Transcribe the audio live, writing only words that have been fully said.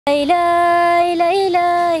लै लै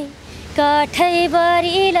लै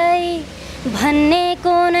कठैबरीलाई भन्ने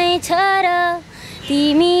कुनै छ र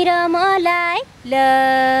तिमी र मलाई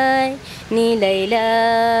लै नि लै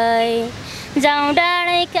लै जाउँ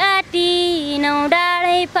डाँडै काटी नौ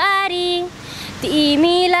डाँडै पारी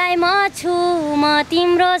तिमीलाई म छु म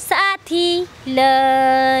तिम्रो साथी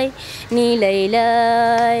लै नि लै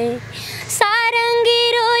लै सारङ्गी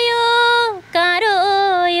रोयो कहाँ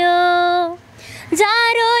रोयो जहाँ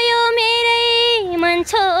रोयो मेरै मन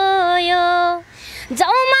छोयो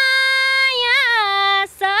जाउँ माया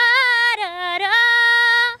सरर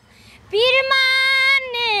पिर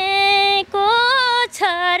मान्नेको छ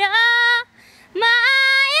र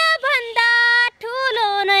माया भन्दा ठुलो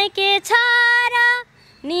नै के छ र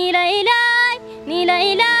नि लै लै नि लै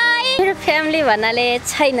लै। मेरो फ्यामिली भन्नाले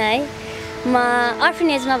छैन है, म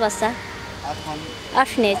अर्फनेजमा बस्छ।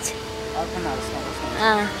 अर्फनेज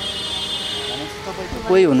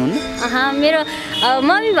कोही हुनुहुन्न? मेरो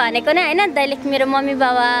मम्मी भनेको नै होइन, दैलेख मेरो मम्मी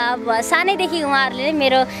बाबा सानैदेखि उहाँहरूले नै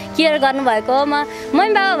मेरो केयर गर्नुभएको हो।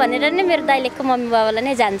 मम्मी बाबा भनेर नै मेरो दैलेखको मम्मी बाबालाई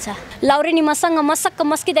नै जान्छ। लाउरेनी मसँग मसक्क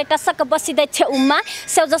मस्किँदै टसक्क बसिँदै छेउमा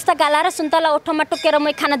स्याउ जस्ता गाला र सुन्तला ओठोमा टोकेर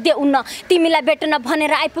मै खान देउन तिमीलाई भेट्न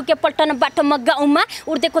भनेर आइपुगे पल्टन बाटो म गाउँमा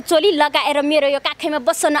उड्देको चोली लगाएर मेरो यो काखैमा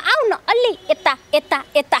बस्न आउन अलि यता यता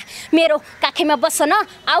यता मेरो काखैमा बस्न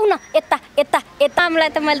आउन यता यता यता। मलाई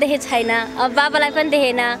त मैले देखेको छैन, बाबालाई पनि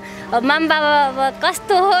देखेन, माम बाबा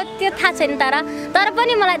कस्तो हो त्यो थाहा छैन, तर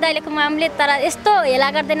पनि मलाई दैलेखको मामले तर यस्तो हेला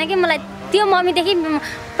गर्दैन कि मलाई त्यो मम्मीदेखि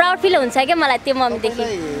प्राउड फिल हुन्छ क्या मलाई त्यो मम्मीदेखि।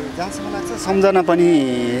 जहाँसम्म लाग्छ सम्झना पनि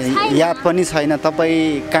याद पनि छैन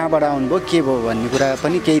तपाईँ कहाँबाट आउनुभयो के भयो भन्ने कुरा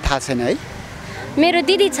पनि केही थाहा छैन है? मेरो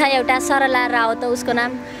दिदी छ एउटा सरला राउत, उसको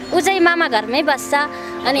नाम, ऊ चाहिँ मामा घरमै बस्छ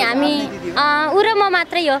अनि हामी ऊ र म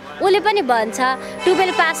मात्रै हो। उसले पनि भन्छ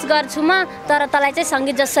 12 पास गर्छु म तर तँलाई चाहिँ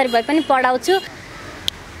सङ्गीत जसरी भए पनि पढाउँछु।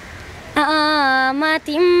 आमा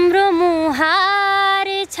तिम्रो मुहार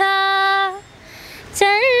छ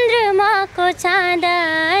चन्द्रमाको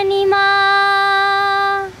चाँदनीमा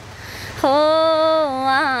हो,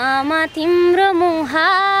 आमा तिम्रो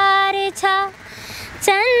मुहार छ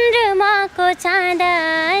चन्द्रमाको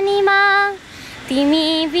चाँदनीमा तिमी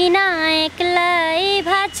बिना एक्लै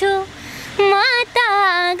भाछु म त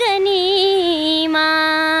आँगनीमा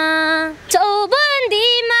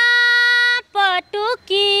चौबन्दीमा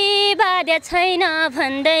पटुकी बाध्य छैन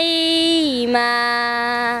भन्दैमा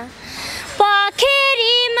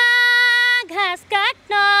पखेरीमा घाँस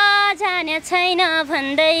काट्न जाने छैन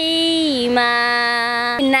भन्दैमा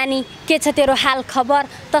नानी के छ तेरो हाल खबर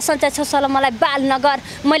त सन्चै छौ सल मलाई बाल नगर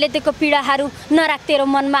मैले दिएको पीडाहरू नराख तेरो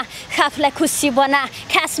मनमा आफूलाई खुसी बना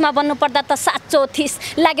खासमा बन्नु पर्दा त साँचो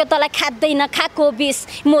थिस लाग्यो तँलाई खाँदैन खाएको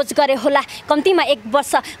बिस मोज गरे होला कम्तीमा 1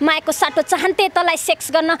 वर्ष मायाको साटो चाहन्थे तँलाई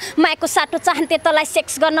सेक्स गर्न मायाको साटो चाहन्थे तँलाई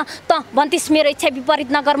सेक्स गर्न त भन्थिस् मेरो इच्छा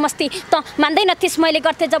विपरीत नगर मस्ती त मान्दैनथिस् मैले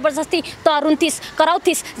गर्थे जबरजस्ती त रुन्थिस्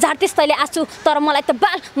कराउँथिस् झार्थिस् तैँले आँसु तर मलाई त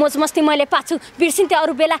बाल मोज मस्ती मैले पाछु बिर्सिन्थे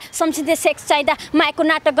अरू बेला सम्झिन्थे सेक्स चाहिँदा मायाको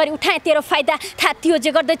नाटक गरी उठाएँ तेरो फाइदा थाहा थियो जे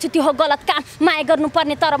गर्दैछु त्यो हो गलत काम माया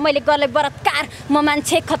गर्नुपर्ने तर मैले गर्ले बलात्कार म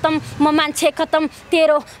मान्छे खतम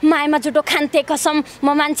तेरो मायामा जुटो खान्थे कसम म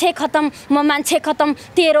मान्छे खतम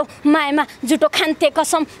तेरो मायामा जुटो खान्थे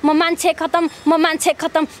कसम म मान्छे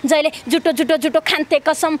खतम जहिले जुटो खान्थे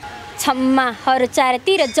कसम छम्माहरू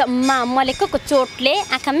चारतिर जम्मा मलेको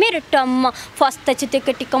चोटले आँखा मेरो टम्म फस्दैछु त्यो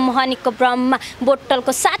केटीको मोहनीको ब्रह्मा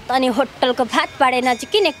बोतलको साथ अनि होटलको भात पाडे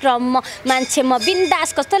नजिकिने क्रममा मान्छे म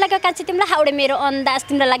बिन्दास कस्तो लाग्यो कान्छे तिमीलाई हाउडे मेरो अन्दाज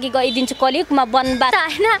तिम्रो लागि गइदिन्छु कलियुगमा बनबास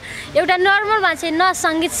होइन। एउटा नर्मल मान्छे न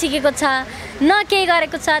सङ्गीत सिकेको छ न केही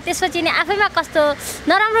गरेको छ त्यसपछि नि आफैमा कस्तो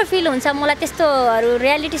नराम्रो फिल हुन्छ। मलाई त्यस्तोहरू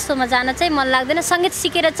रियालिटी सोमा जान चाहिँ मन लाग्दैन, सङ्गीत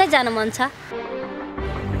सिकेर चाहिँ जान मन छ।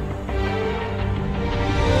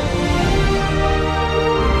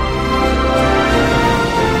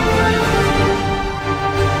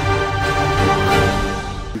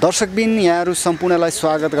 दर्शकबिन यहाँहरू सम्पूर्णलाई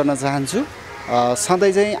स्वागत गर्न चाहन्छु।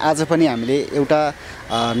 सधैँ चाहिँ आज पनि हामीले एउटा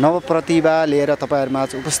नवप्रतिभा लिएर तपाईँहरूमा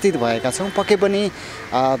उपस्थित भएका छौँ। पक्कै पनि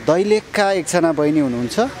दैलेखका एकजना बहिनी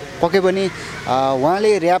हुनुहुन्छ, पक्कै पनि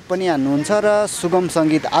उहाँले ऱ्याप पनि हान्नुहुन्छ र सुगम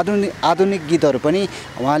सङ्गीत आधुनिक गीतहरू पनि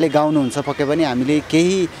उहाँले गाउनुहुन्छ। पक्कै पनि हामीले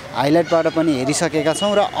केही हाइलाइटबाट पनि हेरिसकेका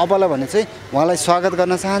छौँ र अबला भने चाहिँ उहाँलाई स्वागत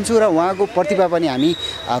गर्न चाहन्छु र उहाँको प्रतिभा पनि हामी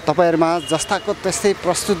तपाईँहरूमा जस्ताको त्यस्तै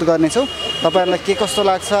प्रस्तुत गर्नेछौँ। तपाईँहरूलाई के कस्तो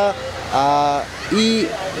लाग्छ यी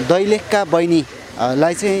दैलेखका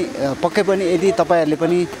बहिनीलाई चाहिँ पक्कै पनि यदि तपाईँहरूले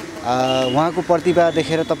पनि उहाँको प्रतिभा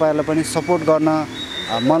देखेर तपाईँहरूलाई पनि सपोर्ट गर्न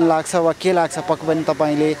मन लाग्छ वा के लाग्छ पक्कै पनि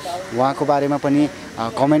तपाईँले उहाँको बारेमा पनि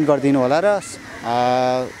कमेन्ट गरिदिनु होला र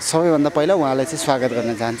सबैभन्दा पहिला उहाँलाई चाहिँ स्वागत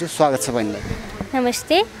गर्न चाहन्छु। स्वागत छ बहिनीलाई।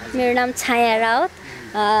 नमस्ते, मेरो नाम छाया राउत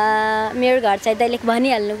मेरो घर चाहिँ दैलेख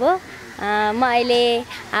भनिहाल्नुभयो। म अहिले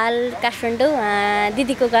हाल काठमाडौँ,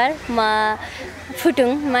 दिदीको घर म फुटुङ,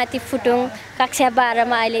 माथि फुटुङ कक्षा 12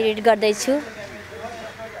 मा अहिले रिड गर्दैछु।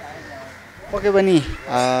 पक्कै पनि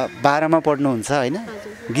 12 मा पढ्नुहुन्छ होइन?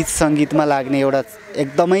 गीत सङ्गीतमा लाग्ने एउटा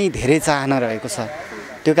एकदमै धेरै चाहना रहेको छ।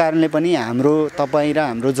 त्यो कारणले पनि तपाईँ र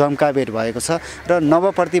हाम्रो जम्का भेट भएको छ र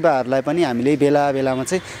नवप्रतिभाहरूलाई पनि हामीले बेला बेलामा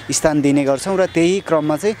चाहिँ स्थान दिने गर्छौँ र त्यही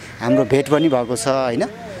क्रममा चाहिँ हाम्रो भेट पनि भएको छ होइन?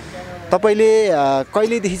 तपाईँले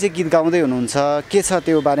कहिलेदेखि चाहिँ गीत गाउँदै हुनुहुन्छ, के छ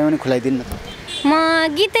त्यो बारेमा पनि खुलाइदिनु न। म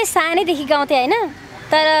गीत चाहिँ सानैदेखि गाउँथेँ होइन,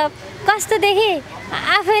 तर कस्तोदेखि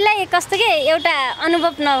आफैलाई कस्तो के एउटा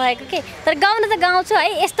अनुभव नभएको के, तर गाउन त गाउँछु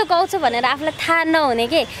है, यस्तो गाउँछु भनेर आफूलाई थाहा नहुने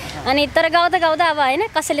के। अनि तर गाउँदा गाउँदा अब होइन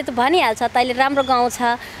कसैले त भनिहाल्छ तैँले राम्रो गाउँछ,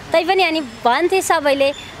 तै पनि अनि भन्थे सबैले,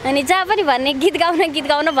 अनि जहाँ पनि भन्ने गीत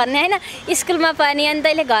गाउन भन्ने होइन, स्कुलमा पनि अनि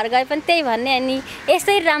तैँले घर गए पनि त्यही भन्ने। अनि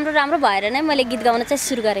यस्तै राम्रो राम्रो भएर नै मैले गीत गाउन चाहिँ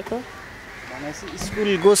सुरु गरेको।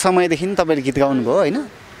 स्कुलको समयदेखि तपाईँले गीत गाउनुभयो होइन?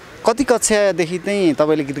 कति कक्षादेखि चाहिँ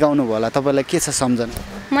तपाईँले गीत गाउनुभयो होला, तपाईँलाई के छ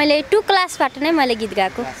सम्झना? मैले 2 क्लासबाट नै मैले गीत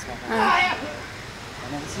गाएको।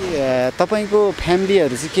 तपाईँको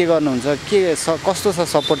फ्यामिलीहरू चाहिँ के गर्नुहुन्छ, कस्तो छ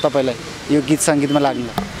सपोर्ट तपाईँलाई यो गीत सङ्गीतमा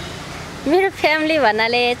लाग्नु? मेरो फ्यामिली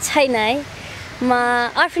भन्नाले छैन है, म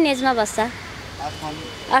अर्फनेजमा बस्छ।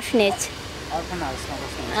 अर्फनेज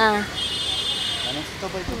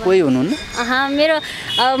कोही हुनुहुन्न? मेरो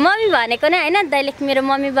मम्मी भनेको नै होइन, दैलेख मेरो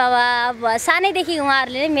मम्मी बाबा अब सानैदेखि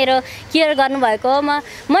उहाँहरूले नै मेरो केयर गर्नुभएको हो।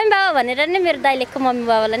 मम्मी बाबा भनेर नै मेरो दैलेखको मम्मी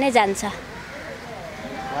बाबालाई नै जान्छ।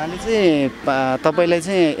 उहाँले चाहिँ तपाईँलाई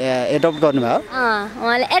चाहिँ एडप्ट गर्नुभयो?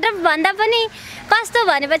 उहाँले एडप्ट भन्दा पनि कस्तो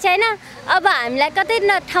भनेपछि होइन, अब हामीलाई कतै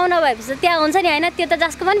ठाउँ नभएपछि त्यहाँ हुन्छ नि होइन, त्यो त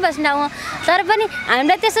जसको पनि बस्ने ठाउँ हो, तर पनि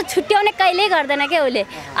हामीलाई त्यसो छुट्याउने कहिल्यै गर्दैन क्या उसले।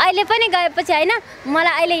 अहिले पनि गएपछि होइन,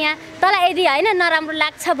 मलाई अहिले यहाँ तँलाई यदि होइन नराम्रो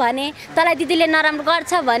लाग्छ भने, तँलाई दिदीले नराम्रो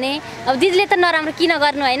गर्छ भने, अब दिदीले त नराम्रो किन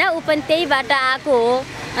गर्नु होइन, ऊ पनि त्यही बाटो आएको हो,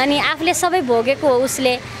 अनि आफूले सबै भोगेको हो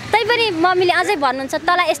उसले। तैपनि मम्मीले अझै भन्नुहुन्छ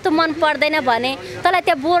तँलाई यस्तो मन पर्दैन भने, तँलाई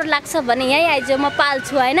त्यहाँ बोर लाग्छ भने यहीँ आइज म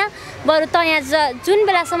पाल्छु होइन, बरु त यहाँ जुन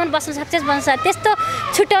बेलासम्म बस्न सक्छस् बस्छ, त्यस्तो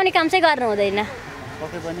छुट्याउने काम चाहिँ गर्नु हुँदैन।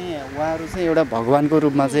 पक्कै पनि उहाँहरू चाहिँ एउटा भगवान्को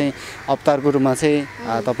रूपमा चाहिँ अवतारको रूपमा चाहिँ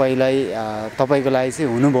तपाईँको लागि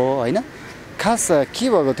चाहिँ हुनुभयो होइन? खास के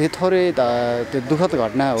भएको थियो, थोरै त्यो दुःखद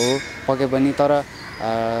घटना हो पक्कै पनि, तर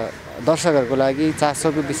दर्शकहरूको लागि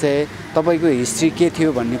चासोको विषय तपाईँको हिस्ट्री के थियो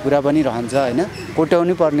भन्ने कुरा पनि रहन्छ होइन,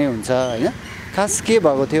 कोट्याउनु पर्ने हुन्छ होइन? खास के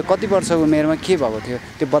भएको थियो, कति वर्षको उमेरमा के भएको थियो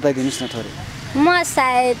त्यो बताइदिनुहोस् न थोरै। म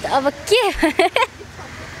सायद अब के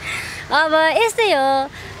अब यस्तै हो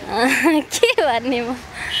के भन्ने, म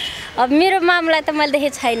अब मेरो मामलाई त मैले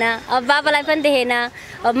देखेको छैन, अब बाबालाई पनि देखेन,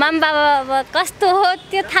 अब बाबा अब कस्तो हो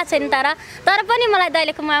त्यो थाहा छैन, तर पनि मलाई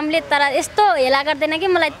दैलेखको मामले तर यस्तो हेला गर्दैन कि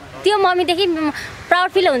मलाई त्यो मम्मीदेखि प्राउड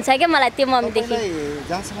फिल हुन्छ क्या मलाई त्यो मम्मीदेखि।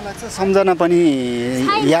 जहाँसम्म लाग्छ सम्झना पनि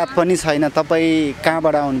याद पनि छैन, तपाईँ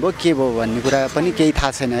कहाँबाट आउनुभयो के भयो भन्ने कुरा पनि केही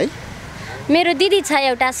थाहा छैन है? मेरो दिदी छ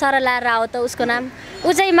एउटा सरला राउत, उसको नाम,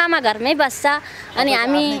 ऊ चाहिँ मामा घरमै बस्छ, अनि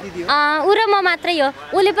हामी ऊ र म मात्रै हो।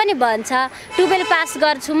 उसले पनि भन्छ 12 पास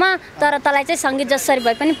गर्छु म, तर तँलाई चाहिँ सङ्गीत जसरी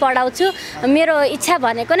भए पनि पढाउँछु, मेरो इच्छा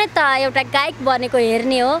भनेको नै त एउटा गायक बनेको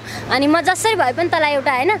हेर्ने हो, अनि म जसरी भए पनि तँलाई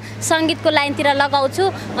एउटा होइन सङ्गीतको लाइनतिर लगाउँछु,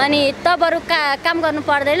 अनि त बरु काम गर्नु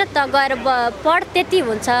पर्दैन, त गएर पढ, त्यति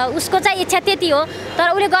हुन्छ। उसको चाहिँ इच्छा त्यति हो,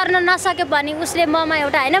 तर उसले गर्न नसक्यो भने उसले ममा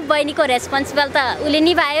एउटा होइन बहिनीको रेस्पोन्सिबल त उसले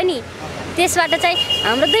निभायो नि, त्यसबाट चाहिँ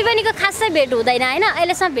हाम्रो दुई बहिनीको खासै भेट हुँदैन होइन,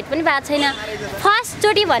 अहिलेसम्म भेट पनि भएको छैन।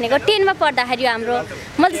 फर्स्टचोटि भनेको 10 मा पढ्दाखेरि हाम्रो,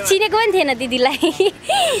 मैले त चिनेको पनि थिएन दिदीलाई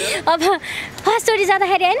अब फर्स्टचोटि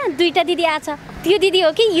जाँदाखेरि होइन 2टा दिदी आछ, त्यो दिदी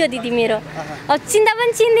हो कि यो दिदी मेरो, अब चिन्दा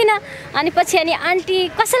पनि चिन्दिनँ। अनि पछि अनि आन्टी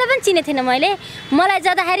कसैलाई पनि चिनेको थिएन मैले, मलाई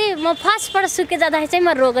जाँदाखेरि म फर्स्टबाट सुर्के जाँदाखेरि चाहिँ म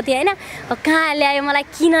रोएको थिएँ होइन, कहाँ ल्यायो मलाई,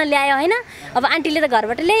 किन ल्यायो होइन, अब आन्टीले त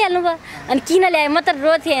घरबाट ल्याइहाल्नु भयो, अनि किन ल्यायो म त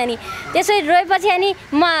रोथेँ। अनि त्यसरी रोएपछि अनि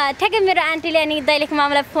म ठ्याक्कै मेरो आन्टीले अनि दैलेख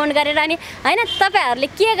मामालाई फोन गरेर अनि होइन तपाईँहरूले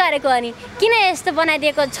के गरेको, अनि किन यस्तो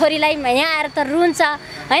बनाइदिएको छोरीलाई, यहाँ आएर त रुन्छ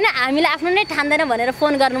होइन, हामीलाई आफ्नो नै ठान्दैन भनेर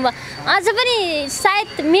फोन गर्नुभयो। अझ पनि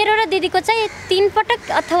सायद मेरो र दिदीको चाहिँ 3 पटक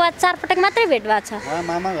अथवा 4 पटक मात्रै भेट भएको छ।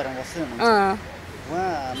 मामा घरमा बस्दै हुनुहुन्छ?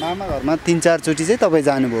 मामा घरमा 3-4 चोटि चाहिँ तपाईँ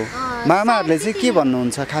जानुभयो। मामाहरूले चाहिँ के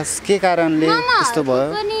भन्नुहुन्छ, खास के कारणले त्यस्तो भयो,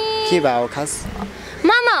 के भयो खास?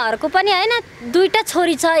 मामाहरूको पनि होइन 2टा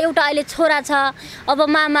छोरी छ, एउटा अहिले छोरा छ, अब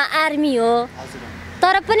मामा आर्मी हो,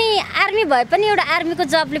 तर पनि आर्मी भए पनि एउटा आर्मीको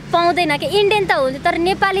जबले पाउँदैन कि, इन्डियन त हुन्छ तर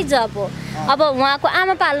नेपाली जब हो। अब उहाँको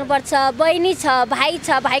आमा पाल्नुपर्छ, बहिनी छ, भाइ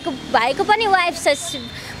छ, भाइको पनि वाइफ छ,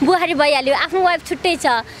 बुहारी भइहाल्यो, आफ्नो वाइफ छुट्टै छ,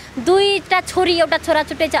 2टा छोरी एउटा छोरा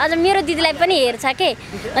छुट्टै छ, अझ मेरो दिदीलाई पनि हेर्छ के।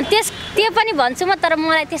 अनि त्यो पनि भन्छु म, तर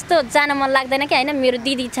मलाई त्यस्तो जान मन लाग्दैन कि होइन, मेरो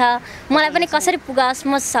दिदी छ, मलाई पनि कसरी पुगाओस्,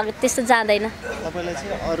 म त्यस्तो जाँदैन। तपाईँलाई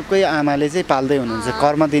चाहिँ अर्कै आमाले चाहिँ पाल्दै हुनुहुन्छ,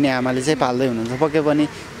 कर्म दिने आमाले चाहिँ पाल्दै हुनुहुन्छ, पक्कै पनि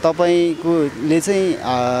तपाईँकोले चाहिँ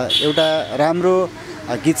एउटा राम्रो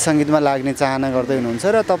गीत सङ्गीतमा लाग्ने चाहना गर्दै हुनुहुन्छ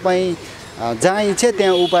र तपाईँ जहाँ इच्छा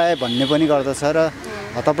त्यहाँ उपाय भन्ने पनि गर्दछ र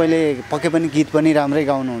तपाईँले पक्कै पनि गीत पनि राम्रै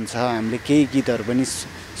गाउनुहुन्छ। हामीले केही गीतहरू पनि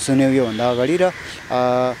सुन्यौँ योभन्दा अगाडि र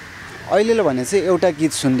अहिले भने चाहिँ एउटा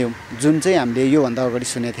गीत सुनिदिउँ जुन चाहिँ हामीले योभन्दा अगाडि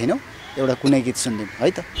सुनेको थिएनौँ, एउटा कुनै गीत सुनिदिउँ है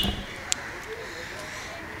त।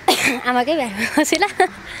 आमाकै भ्यारमा बसेँ ल।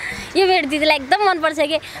 यो मेरो दिदीलाई एकदम मनपर्छ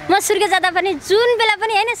कि म सुर्के जाँदा पनि जुन बेला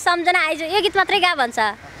पनि होइन सम्झना आइज यो गीत मात्रै गा भन्छ।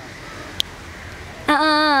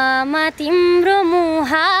 आमा तिम्रो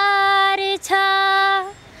मुहार छ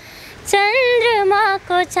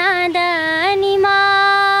चन्द्रमाको चाँदनीमा,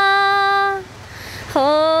 हो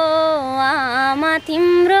आमा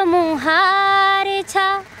तिम्रो मुहार छ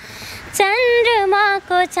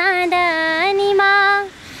चन्द्रमाको चाँदनीमा,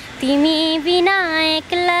 तिमी बिना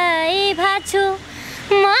एक्लै भाछु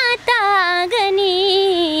म त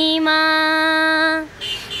आँगनीमा,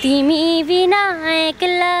 तिमी बिना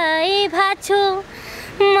एक्लै भाछु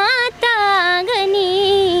म त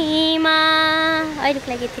आँगनीमा। अहिलेको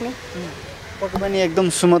लागि यति नै। पक्कै पनि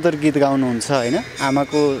एकदम सुमधुर गीत गाउनुहुन्छ होइन।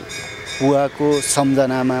 आमाको बुवाको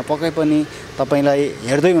सम्झनामा पक्कै पनि तपाईँलाई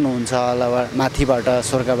हेर्दै हुनुहुन्छ होला माथिबाट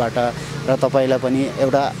स्वर्गबाट र तपाईँलाई पनि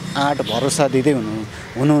एउटा आँट भरोसा दिँदै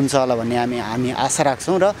हुनुहुन्छ होला भन्ने हामी आशा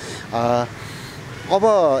राख्छौँ। र अब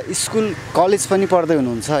स्कुल कलेज पनि पढ्दै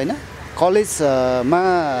हुनुहुन्छ होइन। कलेजमा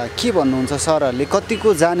के भन्नुहुन्छ सरहरूले,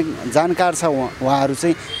 कतिको जानकार छ उहाँहरू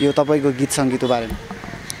चाहिँ यो तपाईँको गीत सङ्गीतको बारेमा?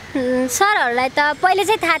 सरहरूलाई त पहिले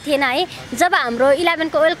चाहिँ थाहा थिएन है। जब हाम्रो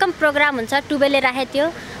 11 को वेलकम प्रोग्राम हुन्छ 12ले राखेको थियो,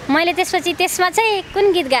 मैले त्यसपछि त्यसमा चाहिँ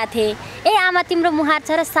कुन गीत गाएको थिएँ, ए आमा तिम्रो मुहार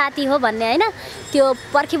छ र साथी हो भन्ने होइन, त्यो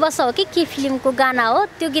पर्खी बस हो कि के फिल्मको गाना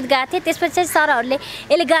हो, त्यो गीत गाएको थिएँ। त्यसपछि चाहिँ सरहरूले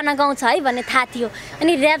यसले गाना गाउँछ है भन्ने थाहा थियो।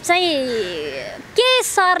 अनि ऱ्याप चाहिँ के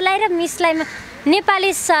सरलाई र मिसलाई,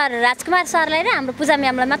 नेपाली सर राजकुमार सरलाई र हाम्रो पूजा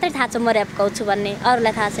म्यामलाई मात्रै थाहा छ म ऱ्याप गाउँछु भन्ने,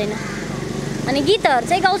 अरूलाई थाहा छैन। अनि गीतहरू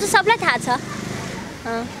चाहिँ गाउँछु, सबलाई थाहा छ।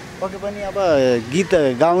 पक्कै पनि अब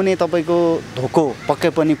गीत गाउने तपाईँको धोको पक्कै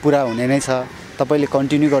पनि पुरा हुने नै छ, तपाईँले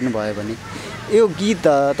कन्टिन्यू गर्नुभयो भने। यो गीत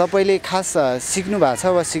तपाईँले खास सिक्नु भएको छ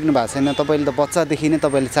वा सिक्नु भएको छैन? तपाईँले त बच्चादेखि नै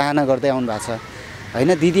तपाईँले चाहना गर्दै आउनु भएको छ होइन,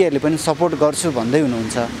 दिदीहरूले पनि सपोर्ट गर्छु भन्दै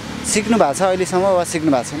हुनुहुन्छ। सिक्नु भएको छ अहिलेसम्म वा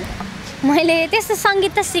सिक्नु भएको छैन? मैले त्यस्तो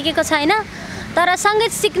सङ्गीत त सिकेको छैन, तर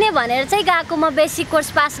सङ्गीत सिक्ने भनेर चाहिँ गएको म बेसिक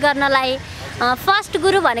कोर्स पास गर्नलाई। फर्स्ट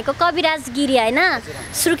गुरु भनेको कविराज गिरी होइन,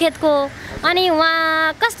 सुर्खेतको। अनि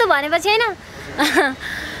उहाँ कस्तो भनेपछि होइन,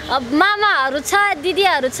 मामाहरू छ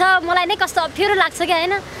दिदीहरू छ, मलाई नै कस्तो अप्ठ्यारो लाग्छ कि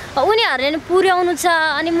होइन, उनीहरूले नि पुर्याउनु छ।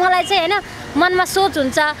 अनि मलाई चाहिँ होइन मनमा सोच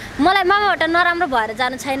हुन्छ, मलाई मामाबाट नराम्रो भएर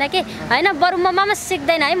जानु छैन कि होइन, बरु म मामा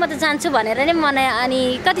सिक्दैन है, म त जान्छु भनेर नै मन।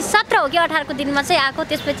 अनि कति 17 हो कि 18 को दिनमा चाहिँ आएको,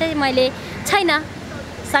 त्यसपछि चाहिँ मैले छैन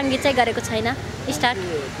सङ्गीत चाहिँ गरेको छैन स्टार्ट।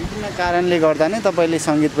 विभिन्न कारणले गर्दा नै तपाईँले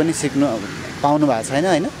सङ्गीत पनि सिक्नु पाउनु भएको छैन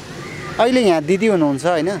होइन। अहिले यहाँ दिदी हुनुहुन्छ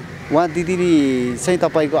होइन, उहाँ दिदी चाहिँ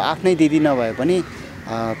तपाईँको आफ्नै दिदी नभए पनि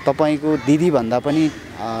तपाईँको दिदीभन्दा पनि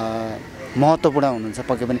महत्त्वपूर्ण हुनुहुन्छ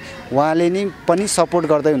पक्कै पनि। उहाँले नै पनि सपोर्ट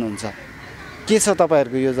गर्दै हुनुहुन्छ। के छ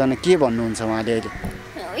तपाईँहरूको योजना, के भन्नुहुन्छ उहाँले अहिले?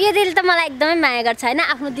 यो दिदीले त मलाई एकदमै माया गर्छ होइन,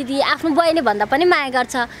 आफ्नो दिदी आफ्नो बहिनी भन्दा पनि माया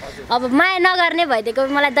गर्छ। अब माया नगर्ने भइदिएको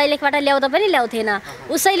मलाई दैलेखबाट ल्याउँदा पनि ल्याउँथेन,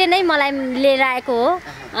 उसैले नै मलाई लिएर आएको हो।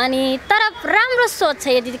 अनि तर राम्रो सोच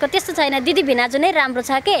छ यो दिदीको, त्यस्तो छैन दिदी भिनाजु नै राम्रो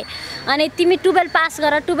छ के। अनि तिमी 12 पास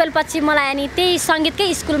गर, 12 पछि मलाई अनि त्यही सङ्गीतकै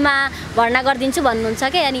स्कुलमा भर्ना गरिदिन्छु भन्नुहुन्छ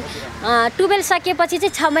कि। अनि 12 सकिएपछि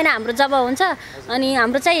चाहिँ 6 महिना हाम्रो जब हुन्छ अनि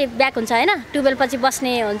हाम्रो चाहिँ ब्याक हुन्छ होइन, 12 पछि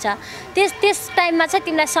बस्ने हुन्छ। त्यस टाइममा चाहिँ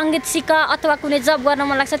तिमीलाई सङ्गीत सिक अथवा कुनै जब गर्न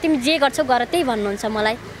मन लाग्छ, तिमी जे गर्छौ गर, त्यही भन्नुहुन्छ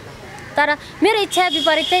मलाई। तर मेरो इच्छा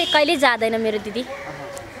विपरीत चाहिँ कहिल्यै जाँदैन मेरो दिदी।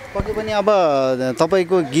 पक्कै पनि अब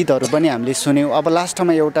तपाईँको गीतहरू पनि हामीले सुन्यौँ, अब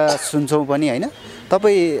लास्टमा एउटा सुन्छौँ पनि होइन।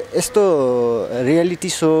 तपाईँ यस्तो रियालिटी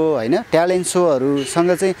सो होइन, ट्यालेन्ट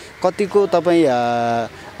सोहरूसँग चाहिँ कतिको तपाईँ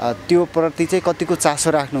त्यो प्रति चाहिँ कतिको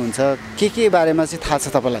चासो राख्नुहुन्छ, के बारेमा चाहिँ थाहा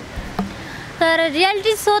छ तपाईँलाई? तर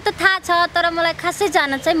रियालिटी सो त थाहा छ, तर मलाई खासै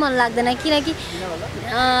जान चाहिँ मन लाग्दैन, किनकि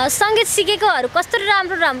सङ्गीत सिकेकोहरू कस्तो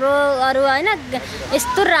राम्रोहरू होइन,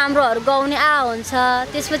 यस्तो राम्रोहरू गाउने हुन्छ।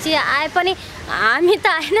 त्यसपछि आए पनि हामी त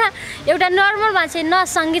होइन एउटा नर्मल मान्छे, न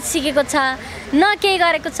सङ्गीत सिकेको छ न केही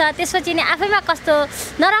गरेको छ, त्यसपछि नि आफैमा कस्तो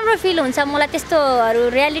नराम्रो फिल हुन्छ। मलाई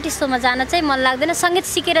त्यस्तोहरू रियालिटी सोमा जान चाहिँ मन लाग्दैन, सङ्गीत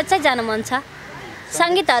सिकेर चाहिँ जान मन छ।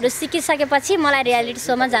 सङ्गीतहरू सिकिसकेपछि मलाई रियालिटी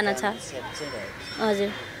सोमा जान छ। हजुर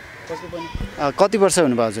कति वर्ष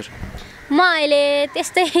हुनुभयो हजुर? म अहिले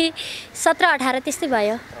त्यस्तै 17-18 त्यस्तै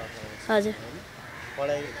भयो हजुर।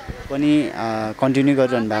 पढाइ पनि कन्टिन्यू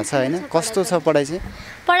गरिरहनु भएको छ होइन? कस्तो छ पढाइ चाहिँ?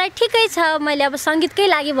 पढाइ ठिकै छ। मैले अब सङ्गीतकै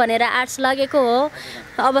लागि भनेर आर्ट्स लगेको हो।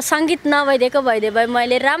 अब सङ्गीत नभइदिएको भइदियो भए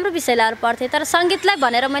मैले राम्रो विषय लिएर पढ्थेँ, तर सङ्गीतलाई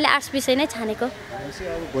भनेर मैले आर्ट्स विषय नै छानेको।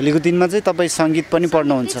 भोलिको दिनमा चाहिँ तपाईँ सङ्गीत पनि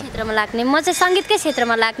पढ्नुहुन्छ? क्षेत्रमा लाग्ने, म चाहिँ सङ्गीतकै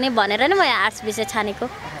क्षेत्रमा लाग्ने भनेर नै मैले आर्ट्स विषय छानेको।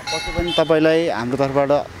 पक्कै पनि तपाईँलाई हाम्रो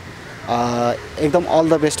तर्फबाट एकदम अल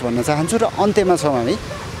द बेस्ट भन्न चाहन्छु। र अन्त्यमा छौँ हामी,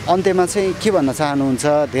 अन्त्यमा चाहिँ के भन्न चाहनुहुन्छ?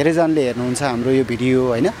 धेरैजनाले हेर्नुहुन्छ हाम्रो यो भिडियो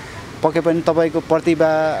होइन, पक्कै पनि तपाईँको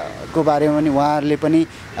प्रतिभाको बारेमा पनि उहाँहरूले पनि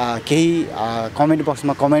केही कमेन्ट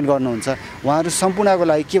बक्समा कमेन्ट गर्नुहुन्छ। उहाँहरू सम्पूर्णको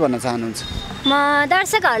लागि के भन्न चाहनुहुन्छ? म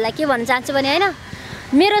दर्शकहरूलाई के भन्न चाहन्छु भने होइन,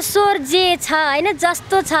 मेरो स्वर जे छ होइन,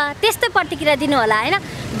 जस्तो छ त्यस्तै प्रतिक्रिया दिनु होला होइन।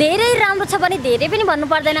 धेरै राम्रो छ भने धेरै पनि भन्नु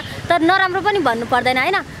पर्दैन, तर नराम्रो पनि भन्नु पर्दैन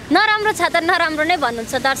होइन। नराम्रो छ त नराम्रो नै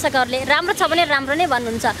भन्नुहुन्छ दर्शकहरूले, राम्रो छ भने राम्रो नै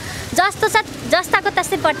भन्नुहुन्छ। जस्तो छ जस्ताको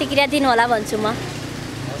त्यस्तै प्रतिक्रिया दिनु होला भन्छु म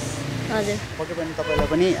हजुर। पक्कै पनि तपाईँलाई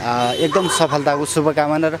पनि एकदम सफलताको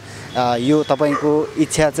शुभकामना र यो तपाईँको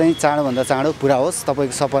इच्छा चाहिँ चाँडोभन्दा चाँडो पुरा होस्,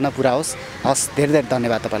 तपाईँको सपना पुरा होस्। हस्, धेरै धेरै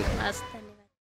धन्यवाद तपाईँलाई। हस्।